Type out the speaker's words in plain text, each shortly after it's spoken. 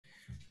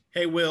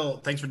Hey, Will,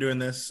 thanks for doing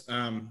this.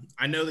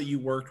 I know that you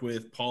worked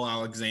with Paul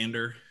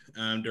Alexander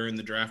during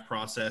the draft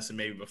process and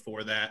maybe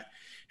before that.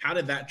 How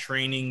did that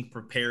training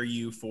prepare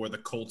you for the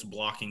Colts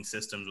blocking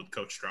systems with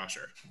Coach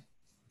Strasher?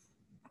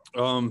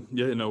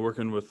 Yeah,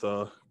 working with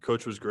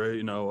coach was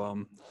great.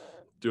 Doing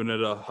it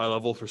at a high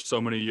level for so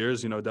many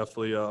years.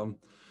 Definitely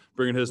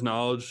bringing his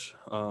knowledge,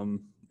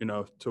 to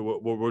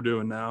what we're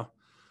doing now.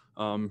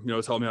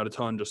 It's helped me out a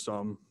ton. Just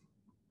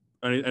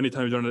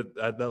anytime you've done it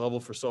at that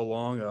level for so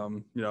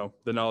long,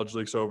 the knowledge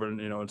leaks over,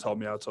 and it's helped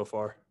me out so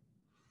far.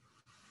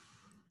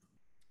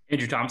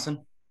 Andrew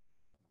Thompson.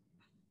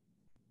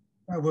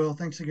 I will.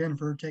 Thanks again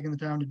for taking the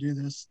time to do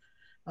this.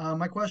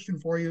 My question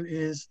for you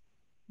is,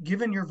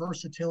 given your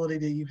versatility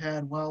that you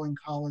had while in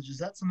college, is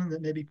that something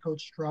that maybe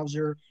Coach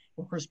Strouser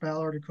or Chris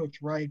Ballard or Coach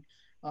Wright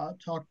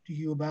talked to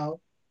you about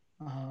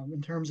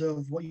in terms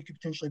of what you could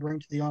potentially bring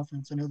to the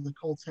offense? I know the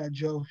Colts had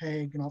Joe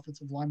Haig, an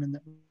offensive lineman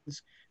that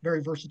was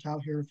very versatile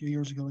here a few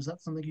years ago. Is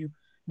that something you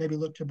maybe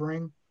look to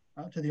bring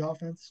to the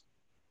offense?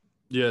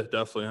 Yeah,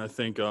 definitely. I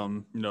think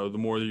the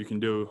more that you can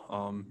do,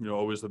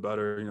 always the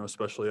better.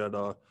 Especially at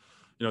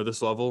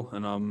this level,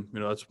 and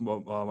that's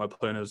what my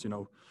plan is.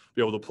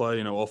 Be able to play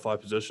all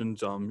five positions.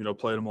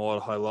 Play them all at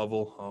a high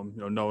level.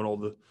 Knowing all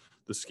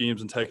the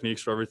schemes and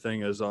techniques for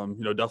everything is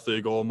definitely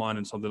a goal of mine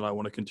and something I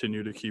want to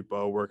continue to keep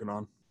working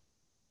on.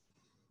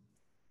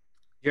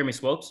 Jeremy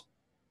Swopes.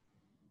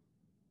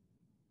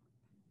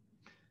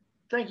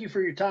 Thank you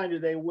for your time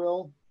today,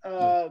 Will.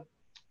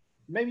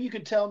 Maybe you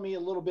could tell me a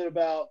little bit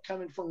about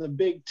coming from the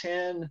Big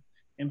Ten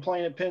and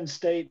playing at Penn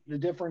State, the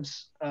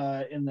difference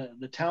in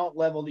the talent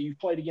level that you've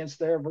played against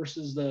there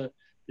versus the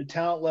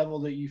talent level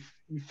that you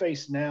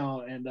face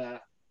now, and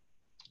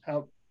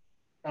how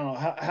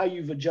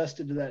you've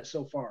adjusted to that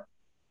so far.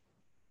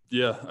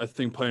 Yeah, I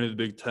think playing at the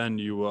Big Ten,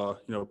 you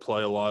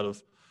play a lot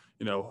of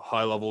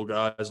high level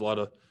guys, a lot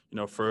of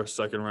first,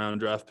 second round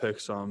draft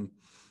picks. While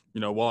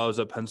I was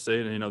at Penn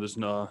State, and there's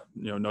no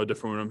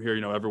different when I'm here.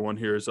 Everyone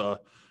here is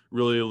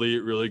really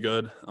elite, really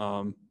good.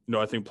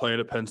 I think playing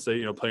at Penn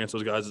State, playing against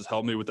those guys has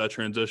helped me with that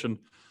transition.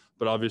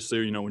 But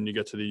obviously, when you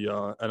get to the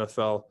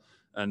NFL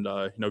and,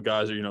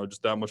 guys are,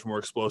 just that much more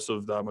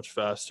explosive, that much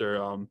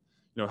faster,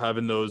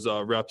 having those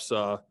reps,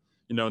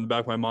 in the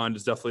back of my mind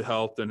has definitely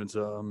helped. And it's,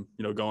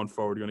 going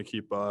forward, going to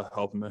keep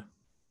helping me.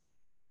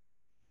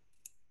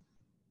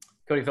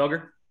 Cody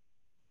Felger.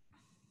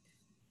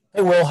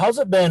 Hey, Will, how's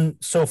it been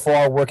so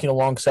far working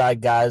alongside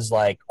guys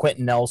like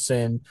Quentin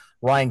Nelson,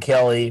 Ryan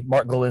Kelly,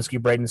 Mark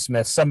Glowinski, Braden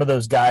Smith, some of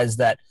those guys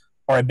that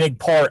are a big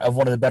part of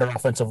one of the better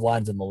offensive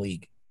lines in the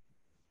league?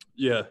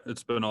 Yeah,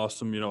 it's been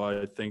awesome.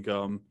 I think,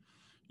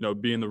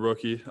 being the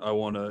rookie, I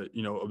want to,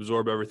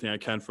 absorb everything I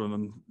can from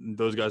them.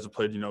 Those guys have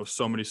played,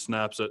 so many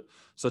snaps at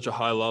such a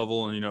high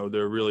level, and,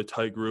 they're a really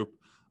tight group.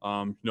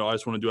 I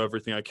just want to do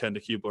everything I can to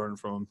keep learning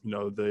from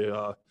them. They,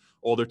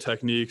 all their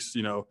techniques,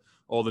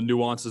 all the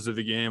nuances of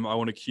the game. I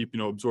want to keep,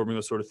 absorbing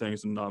those sort of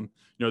things. And,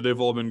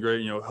 they've all been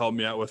great, helped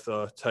me out with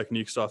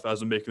technique stuff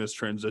as I'm making this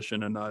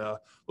transition. And I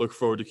look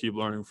forward to keep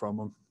learning from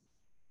them.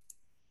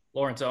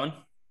 Lawrence Owen.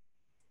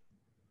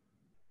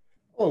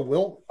 Hello,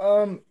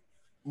 Will.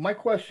 My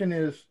question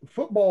is,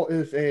 football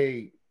is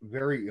a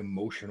very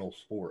emotional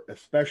sport,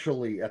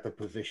 especially at the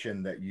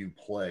position that you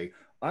play.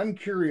 I'm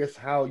curious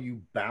how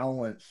you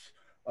balance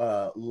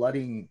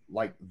letting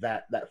like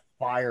that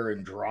fire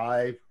and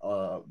drive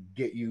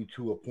get you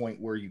to a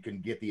point where you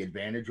can get the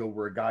advantage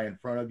over a guy in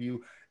front of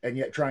you, and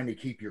yet trying to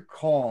keep your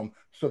calm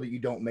so that you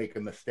don't make a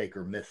mistake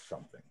or miss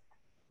something.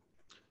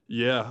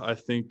 Yeah, I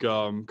think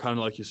kind of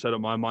like you said,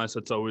 my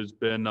mindset's always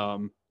been,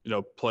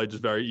 play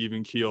just very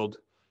even keeled.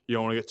 You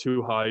don't want to get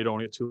too high. You don't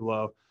want to get too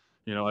low.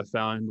 I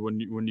found when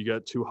you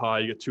get too high,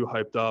 you get too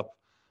hyped up.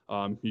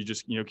 You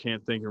just,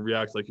 can't think and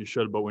react like you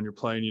should. But when you're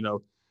playing,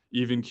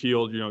 even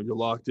keeled, you're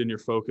locked in, you're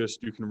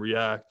focused, you can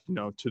react,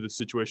 to the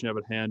situation you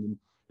have at hand.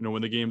 And,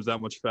 when the game's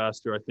that much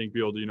faster, I think be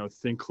able to,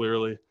 think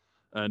clearly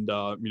and,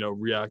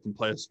 react and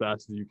play as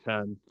fast as you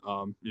can,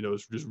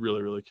 is just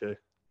really, really key.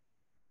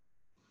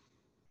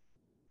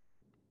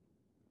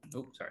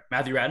 Oh, sorry.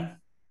 Matthew Radden.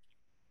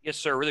 Yes,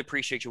 sir. Really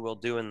appreciate you, Will,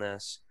 doing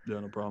this. Yeah,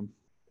 no problem.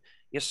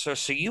 Yes, sir.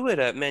 So you would,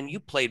 man, you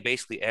played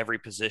basically every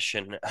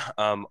position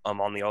on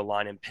the O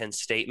line in Penn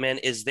State. Man,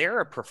 is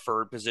there a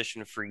preferred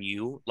position for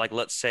you? Like,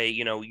 let's say,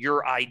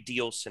 your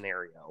ideal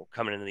scenario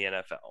coming into the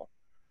NFL.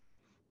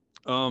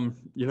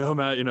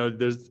 Matt, I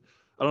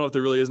don't know if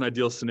there really is an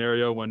ideal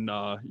scenario when,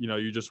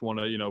 you just want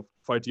to,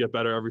 fight to get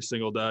better every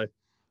single day.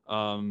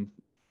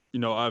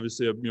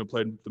 Obviously, I've,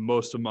 played the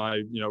most of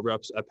my,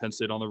 reps at Penn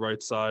State on the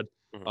right side.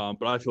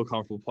 But I feel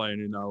comfortable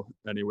playing,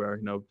 anywhere.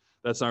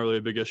 That's not really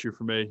a big issue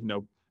for me.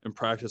 In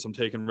practice, I'm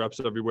taking reps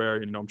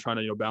everywhere. I'm trying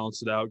to,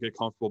 balance it out, get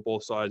comfortable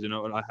both sides, and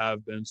I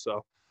have been.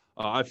 So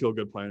I feel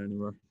good playing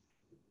anywhere.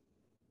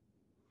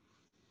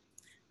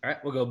 All right,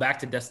 we'll go back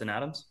to Destin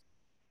Adams.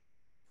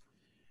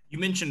 You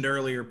mentioned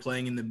earlier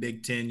playing in the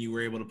Big Ten, you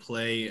were able to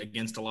play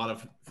against a lot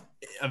of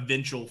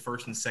eventual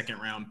first and second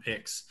round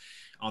picks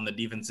on the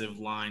defensive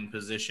line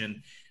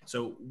position.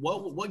 So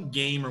what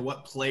game or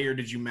what player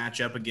did you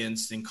match up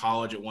against in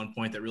college at one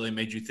point that really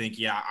made you think,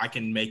 yeah, I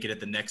can make it at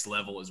the next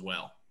level as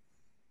well?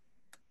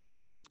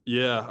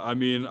 Yeah, I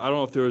mean, I don't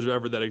know if there was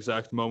ever that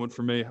exact moment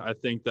for me. I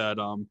think that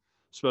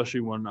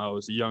especially when I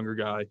was a younger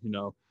guy,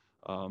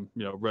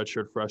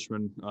 redshirt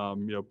freshman,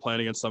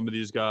 playing against some of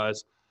these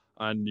guys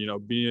and,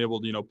 being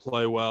able to,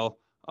 play well,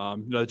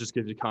 that just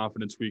gives you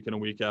confidence week in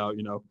and week out.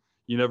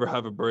 You never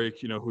have a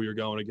break, who you're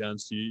going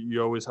against.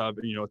 You always have,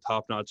 a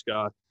top-notch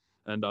guy.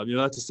 And,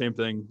 that's the same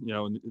thing,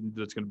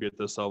 that's going to be at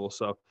this level.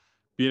 So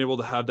being able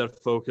to have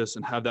that focus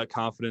and have that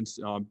confidence,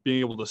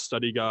 being able to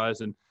study guys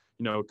and,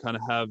 kind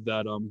of have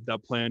that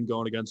plan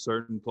going against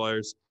certain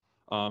players.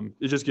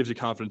 It just gives you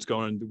confidence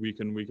going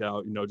week in, week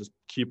out, just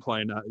keep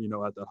playing at,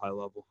 at that high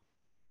level.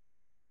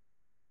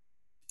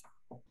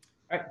 All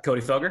right,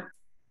 Cody Felger.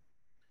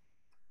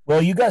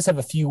 Well, you guys have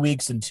a few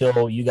weeks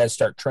until you guys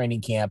start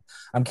training camp.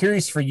 I'm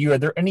curious for you, are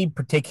there any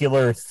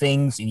particular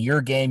things in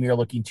your game you're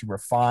looking to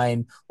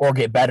refine or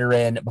get better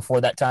in before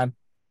that time?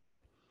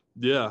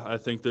 Yeah, I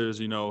think there's,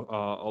 a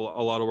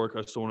lot of work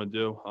I still want to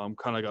do. Kind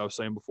of like I was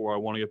saying before, I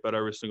want to get better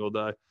every single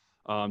day.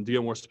 To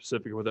get more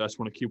specific with it, I just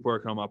want to keep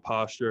working on my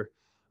posture.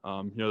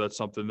 That's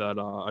something that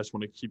I just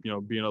want to keep,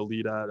 being a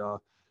lead at,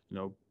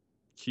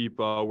 keep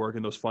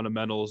working those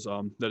fundamentals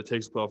that it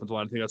takes to play offensive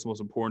line. I think that's the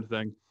most important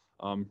thing.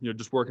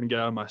 Just working to get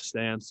out of my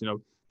stance,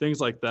 things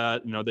like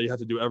that, that you have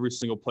to do every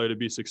single play to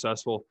be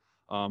successful.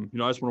 I just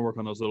want to work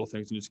on those little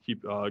things and just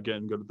keep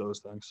getting good at those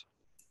things.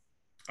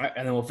 All right,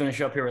 and then we'll finish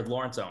up here with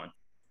Lawrence Owen.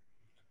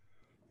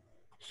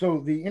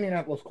 So the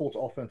Indianapolis Colts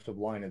offensive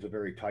line is a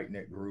very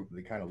tight-knit group.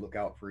 They kind of look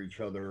out for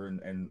each other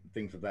and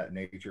things of that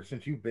nature.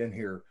 Since you've been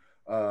here,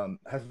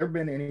 has there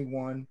been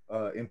anyone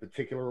in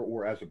particular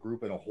or as a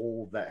group in a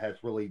whole that has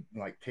really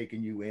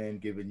taken you in,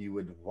 given you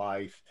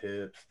advice,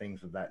 tips,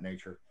 things of that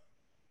nature?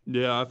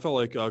 Yeah, I felt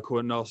like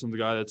Quentin Nelson's the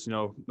guy that's,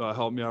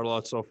 helped me out a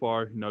lot so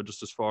far,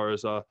 just as far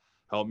as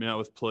helped me out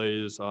with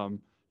plays,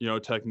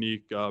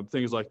 technique,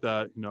 things like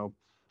that.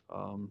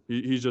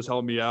 He's just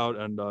helped me out,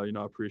 and,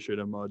 I appreciate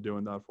him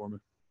doing that for me.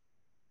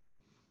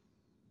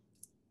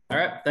 All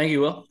right. Thank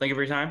you, Will. Thank you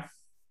for your time.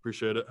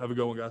 Appreciate it. Have a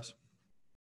good one, guys.